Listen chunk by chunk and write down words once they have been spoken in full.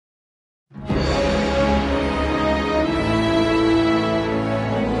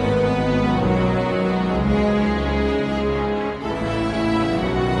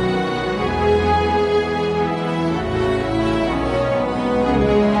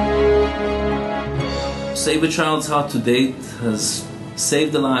Save a Child's Heart to date has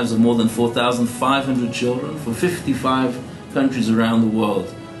saved the lives of more than 4,500 children from 55 countries around the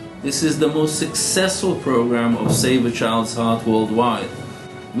world. This is the most successful program of Save a Child's Heart worldwide.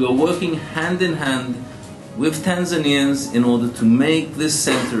 We are working hand in hand with Tanzanians in order to make this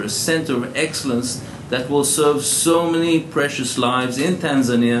center a center of excellence that will serve so many precious lives in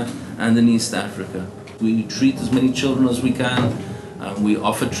Tanzania and in East Africa. We treat as many children as we can. We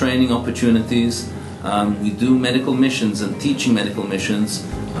offer training opportunities. We do medical missions and teaching medical missions,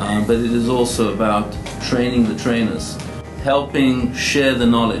 but it is also about training the trainers, helping share the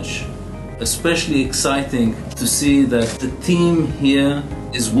knowledge. Especially exciting to see that the team here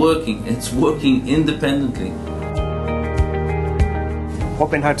is working. It's working independently.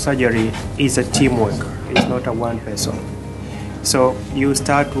 Open heart surgery is a teamwork. It's not a one person. So you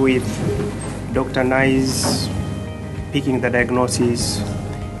start with Dr. Nice picking the diagnosis,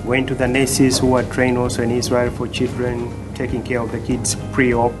 going to the nurses who are trained also in Israel for children, taking care of the kids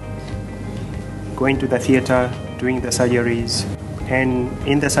pre-op, going to the theater, doing the surgeries. And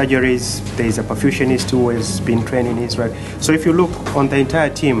in the surgeries, there is a perfusionist who has been trained in Israel. So if you look on the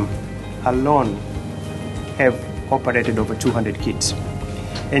entire team alone, have operated over 200 kids.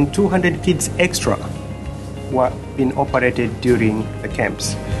 And 200 kids extra were being operated during the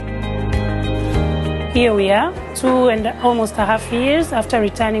camps. Here we are, almost a half years after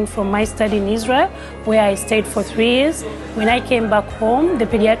returning from my study in Israel, where I stayed for 3 years. When I came back home, the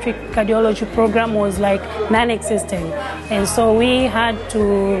pediatric cardiology program was like non-existent. And so we had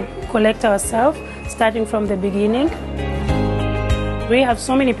to collect ourselves, starting from the beginning. We have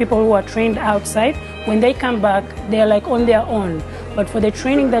so many people who are trained outside. When they come back, they're like on their own. But for the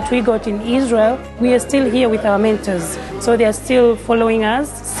training that we got in Israel, we are still here with our mentors. So they are still following us,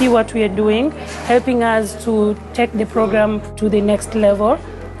 see what we are doing, helping us to take the program to the next level.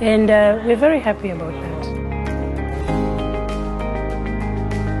 And we're very happy about that.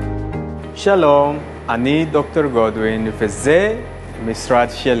 שלום, אני דוקטור גודווין וזה משרד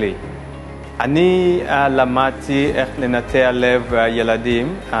שלי. אני למדתי איך לנתח לב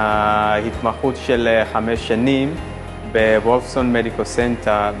ילדים, התמחות של 5 שנים בוולפסון מדיקל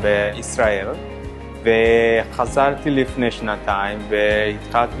סנטר בישראל, וחזרתי לפני 2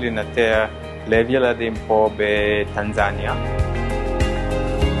 והתחלתי לנתח לב ילדים פה בטנזניה.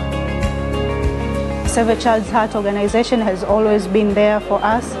 Save a Child's Heart organization has always been there for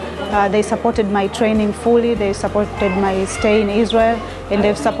us. They supported my training fully, they supported my stay in Israel, and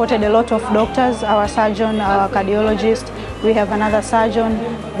they've supported a lot of doctors, our surgeon, our cardiologist, we have another surgeon,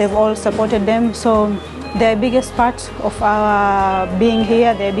 they've all supported them. So the biggest part of our being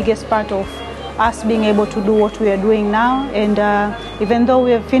here, the biggest part of us being able to do what we are doing now, and even though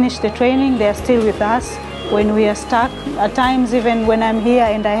we have finished the training, they are still with us when we are stuck. At times, even when I'm here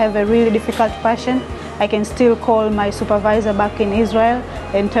and I have a really difficult patient, I can still call my supervisor back in Israel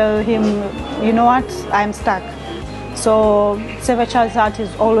and tell him, you know what, I'm stuck. So Save a Child's Heart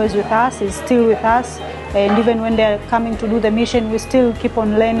is always with us, is still with us, and even when they're coming to do the mission, we still keep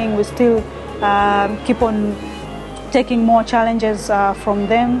on learning, we still keep on taking more challenges from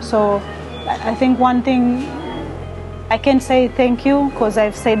them. So I think one thing, I can't say thank you because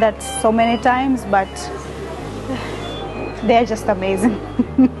I've said that so many times, but they're just amazing.